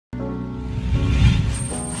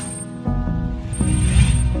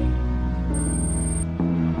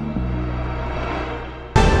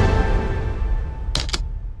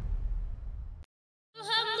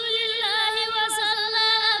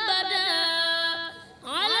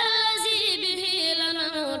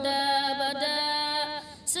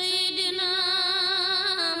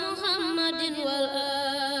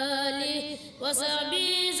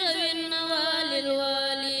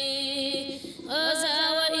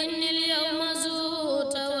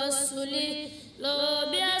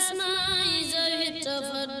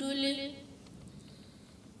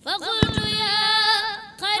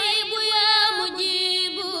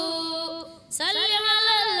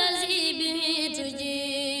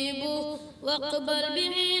واقبل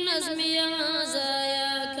به نزمي هذا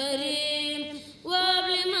يا كريم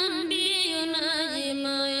وابل من بي يناجي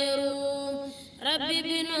ما يروم ربي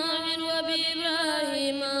بنوح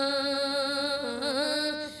وبإبراهيم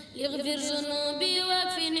يغفر ذنوبي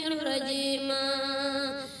واكفني الرجيم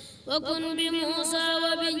وكن بموسى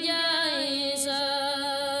وبجايسى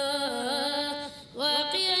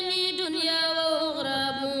واقيني دنيا وأخرى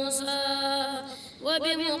موسى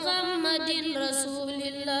وبمحمد رسول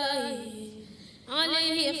الله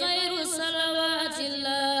عليه خير صلوات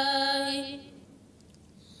الله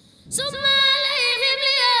ثم عليهم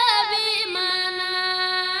لأبي مانا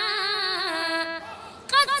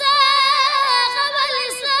قد ساق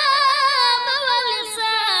الإسلام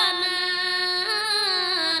والإحسان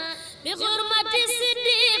بحرمة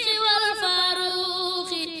الصديق والفاروق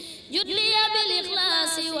جد لي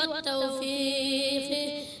بالإخلاص والتوفيق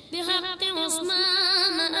بحق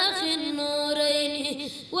عثمان أخي النورين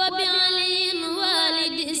وبعلي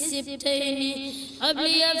والد السبتين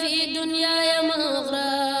قبلي في دنياي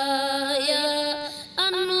وأخرايا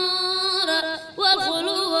النور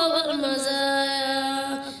والخلو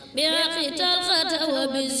والمزايا بحق طلحة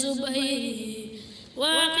وبالزبير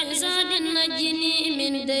وحق سعد نجني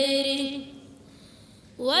من ديري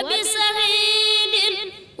وبسعيد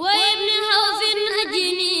وابن خوف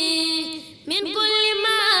نجني من كل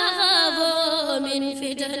ما أخاف من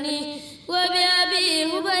فتني وبأبي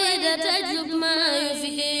عبيدة تجلب ما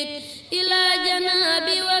يفيد إلى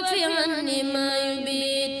جنابي وفي عني ما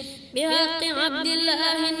يبيد بحق عبد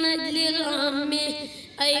الله نجل الهم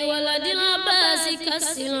أي ولد العباس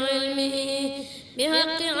كسر علمه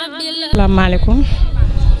بحق عبد الله. السلام عليكم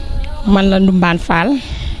man la Ndumbaan Fall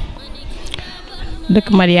dëkk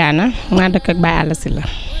Mariana maa dëkk ak Baye Alla Sylla.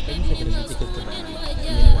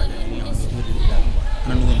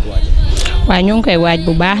 waaye ñu ngi koy waaj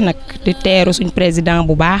bu baax nag di teeru suñ président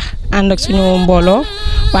bu baax ànd ak suñu mbooloo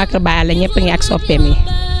waa kër Baye Alla ñëpp ngi ak soppeem yi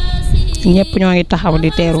ñëpp ñoo ngi taxaw di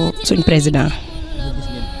teeru suñ président.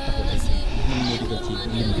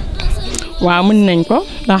 waaw mën nañ ko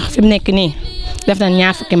ndax fi mu nekk nii def nañ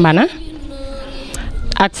 2 fukki mbana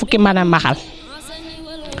ak fukki mbana mbaxal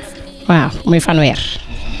waaw muy fanweer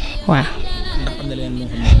waaw.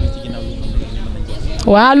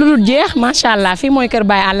 waaw lu dul jeex macha allah fii mooy kër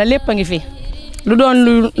Baye Alla lépp a ngi fi lu doon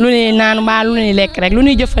lu ñuy naan mbaa lu ñuy lekk rek lu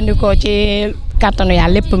ñuy jëfandikoo ci kàttanu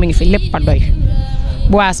yàlla lépp mi ngi fi lépp a doy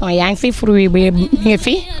boisson yaa ngi fi fruit bi mi ngi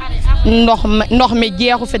fi ndox mi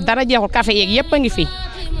jeexu fi dara jeexul café yeeg yëpp a ngi fi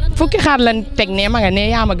fukki xaar lañ teg ne ma nga ne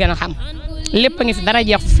yaa ma gën a xam lépp a ngi fi dara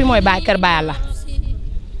jeexu fi mooy Baye kër Baye Alla.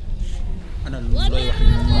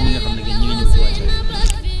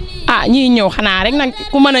 ah ñii ñëw xanaa rek nag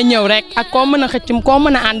ku mën a ñëw rek ak koo mën a xëcc koo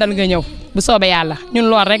mën a àndal nga ñëw bu soobee yàlla ñun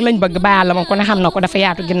lool rek lañ bëgg Baye Alla moom ko ne xam na ko dafa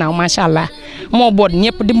yaatu ginnaaw macha allah moo boot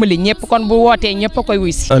ñëpp dimbali ñëpp kon bu wootee ñëpp a koy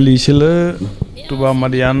wuy si. Ali Sylla Touba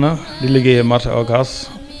Madiana di liggéeyee marché Ocass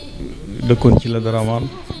dëkkoon ci la Daraman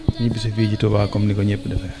ñibbi si fii ci Touba comme ni ko ñëpp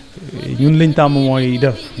defee ñun liñ tàmm mooy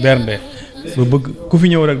def bernde ba bëgg ku fi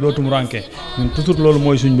ñëw rek dootum ranke ñun toujours loolu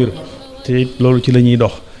mooy suñ mbir te loolu ci la ñuy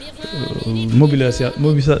dox. mobilisation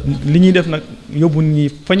li ñuy def nag yóbbu ñi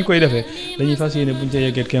fañ koy defee dañuy fas yéene buñ ca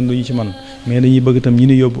yeggee kenn duñu ci man mais dañuy bëgg itam ñi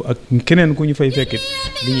ni yóbbu ak keneen ku ñu fay fekkit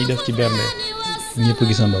li ñuy def ci bernde ñëpp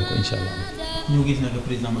gisandoo ko incha allah. ñu gis na le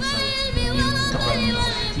président Macky Sall ñu taxawal ñu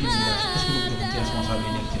ci responsable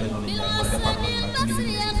yi nekk ci région de Ndiaye wala département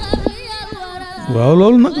waaw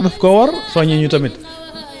loolu nag daf ko war soññi ñu tamit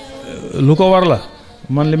lu ko war la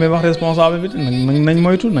man li may wax responsable bi nañ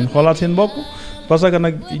moytu nañ xoolaat seen bopp. parce que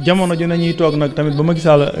nag jamono ju nañuy toog nag tamit ba Macky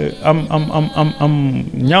Sall am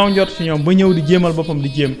ñaaw njot ci ñoom ba ñëw di jéemal boppam di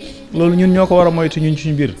jéem loolu ñun ñoo ko war a moytu ñun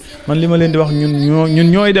suñu biir man li ma leen di wax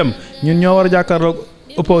ñun ñooy dem ñun ñoo war a jàkkaarloog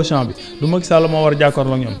opposition bi du Macky Sall moo war a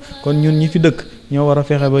jàkkaarloog ñoom kon ñun ñi fi dëkk ñoo war a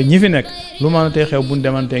fexe ba ñi fi nekk lu mën a tee xew buñ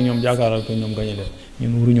demanteeg ñoom jàkkaarloog ko ñoom gañe leen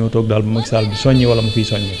ñun waruñoo toog daal ba Macky Sall bi soññi wala mu fiy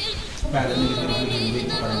soññi.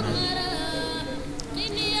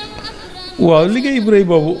 waaw liggéey bu rëy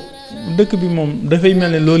boobu. dëkk bi moom dafay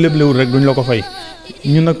mel ne loo léblewul rek duñ la ko fay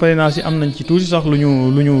ñun nag parrainage yi am nañ ci tuuti sax lu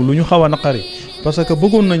ñu xaw a naqari parce que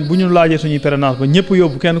bëggoon nañ bu ñu laajee suñuy parrainage ba ñëpp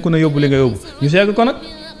yóbbu kenn ku ne yóbbu li nga yóbbu ñu segg ko nag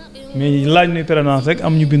mais laaj nuy parrainage rek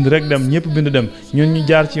am ñu bind rek dem ñëpp bind dem ñun ñu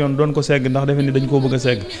jaar ci yoon doon ko segg ndax defe ni dañ koo bëgg a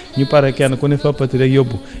segg ñu pare kenn ku ne fappati rek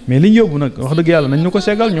yóbbu mais li ñu yóbbu nag wax dëgg yàlla nañ ñu ko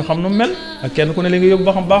seggal ñu xam nu mel ak kenn ku ne li nga yóbbu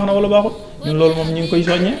ba xam baax na wala baaxul ñun loolu moom ñu ngi koy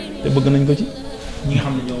soññee te bëgg nañ ko ci. ñi nga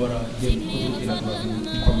xam ne ñoo war a jël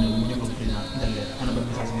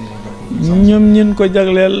ñoom ñun ko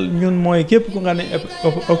jagleel ñun mooy képp ku nga ne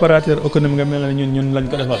opérateur économique nga mel ne ñun lañ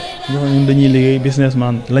ko defal ñun dañuy liggéey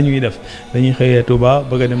businessman la ñuy def dañuy xëyee Touba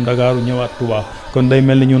bëgg a dem Dakar ñëwaat Touba kon day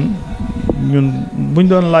mel ni ñun ñun buñ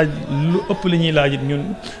doon laaj lu ëpp li ñuy laaj it ñun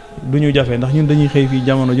du ñu jafe ndax ñun dañuy xëy fii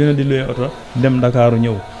jamono ju ne di luye oto dem Dakaaru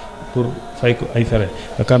ñëw pour fay ko ay fere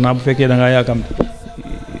yaakaar naa bu fekkee da ngaa yaakamte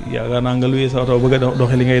yaakaar naa nga luye sa oto bëgg a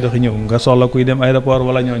doxi li ngay doxi ñëw nga soxla kuy dem aéroport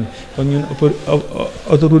wala ñooñu kon ñun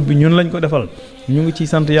autoroute bi ñun lañ ko defal ñu ngi ciy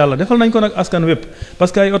sant yàlla defal nañ ko nag askan wépp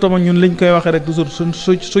parce que ay oto man ñun liñ koy waxee rek toujours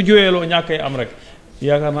su juweeloo ñàkkee am rek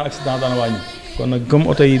yaakaar naa accident dana wàññi kon nag comme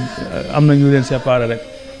oto yi am nañ lu leen séparé rek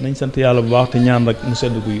nañ sant yàlla bu baax te ñaan rek mu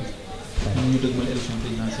sedd guy.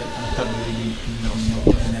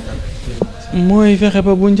 mooy fexe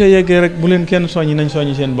ba buñ ca yeggee rek bu leen kenn soññi nañ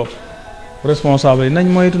soññi seen bopp responsable yi nañ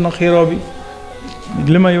moytu nag xiiroo bi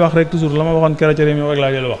li may wax rek toujours la ma waxoon keroog ca réew mi rek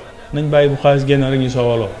laa jël wax nañ bàyyi bu xaalis génn rek ñu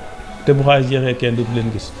soowaloo te bu xaalis jeexee kenn dootu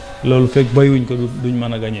leen gis loolu fekk bayuñ ko duñ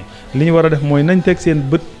mën a gañe li ñu war a def mooy nañ teg seen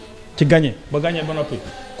bët ci gañe ba gañe ba noppi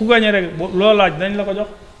ku gañe rek loo laaj dañ la ko jox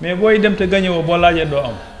mais booy dem te gañe woo boo laajee doo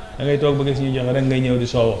am da ngay toog ba gis ñu joxe rek ngay ñëw di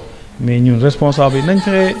soowoo mais ñun responsable yi nañ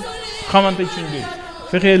fexee xamante ci suñ biir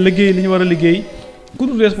fexee liggéey li ñu war a liggéey ku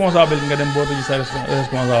dul responsable nga dem bootu ci sa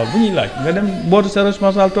responsable bu ñuy laaj nga dem bootu sa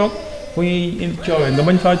responsable toog fu ñuy coowee nga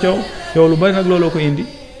bañ faa coow lu bari nag looloo ko indi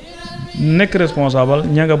nekk responsable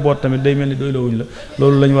ña nga boot tamit day mel ni doyloowuñ la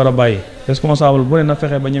loolu la ñu war a bàyyi responsable bu ne na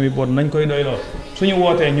fexe ba ñami boot nañ koy doyloo suñu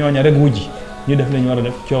wootee ñooña rek wujji ñu def lañu war a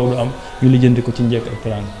def coow du am ñu lijjanti ko ci njëkk ak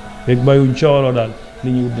plan rek bàyyiwuñ coowaloo daal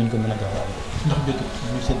li ñuy wut duñ ko mën a gaxaal. ndax jotul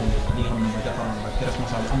ñu séddale li nga xam ne mooy département ak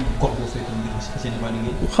responsable am gox boo féetee ngir seen i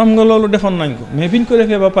liggéey. xam nga loolu defoon nañ ko mais biñ ko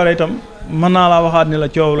defee ba pare itam mën naa laa waxaat ni la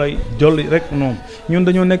coow lay jolli rek noonu ñun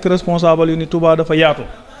dañoo nekk responsable yu ni Touba dafa yaatu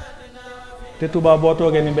te Touba boo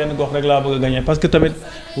toogee ni benn gox rek laa bëgg a gagné parce que tamit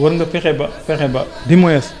war nga fexe ba di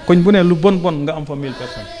moins koñ bu ne lu bon nga am fa 1000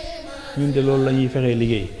 personnes ñun de loolu la ñuy fexee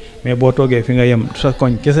liggéey mais boo toogee fi nga yem sa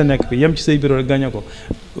koñ kese nekk fi yem ci say bureau rek gagné ko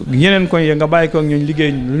yeneen koñ ya nga bàyyi ko ak ñooñu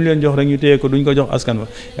liggéey lu ñu leen jox rek ñu téye ko duñ ko jox askan ba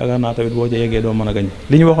yaakaar naa tamit boo ca yeggee doo mën a gagné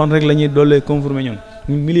li ñu waxoon rek la ñuy dollee confirmer ñun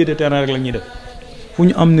milieu de terrain rek la ñuy def fu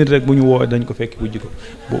ñu am nit rek bu ñu woowee dañ ko fekk wujji ko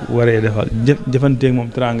bu waree defal jëfanteeg moom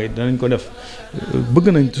teraanga yi danañ ko def bëgg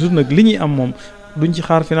nañ toujours nag li ñuy am moom duñ ci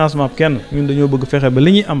xaar financement kenn ñun dañoo bëgg fexe ba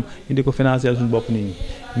li ñuy am ñu di ko financer suñu bopp nit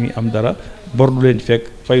ñi ñuy am dara bor du leen ci fekk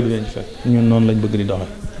fay du leen ci fekk ñun noonu lañ bëgg di doxal.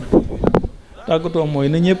 tàggatoo mooy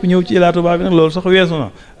na ñëpp ñëw ci Ila Touba bi nag loolu sax weesu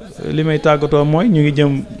na li may tàggatoo mooy ñu ngi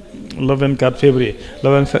jëm le 24 février le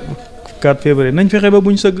 24 février nañ fexe ba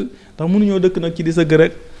buñ sëgg ndax mënuñoo dëkk nag ci di sëgg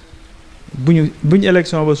rek buñu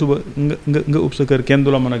élection ba suba nga ub sa kër kenn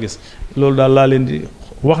du la mën a gis loolu daal laa leen di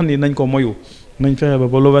wax ni nañ ko moyu nañ fexe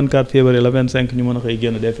ba le 24 février le 25 ñu mën a xëy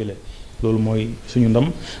génn défilé loolu mooy suñu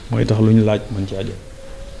ndam mooy tax lu ñu laaj mën ci àjjal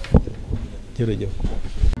jërëjëf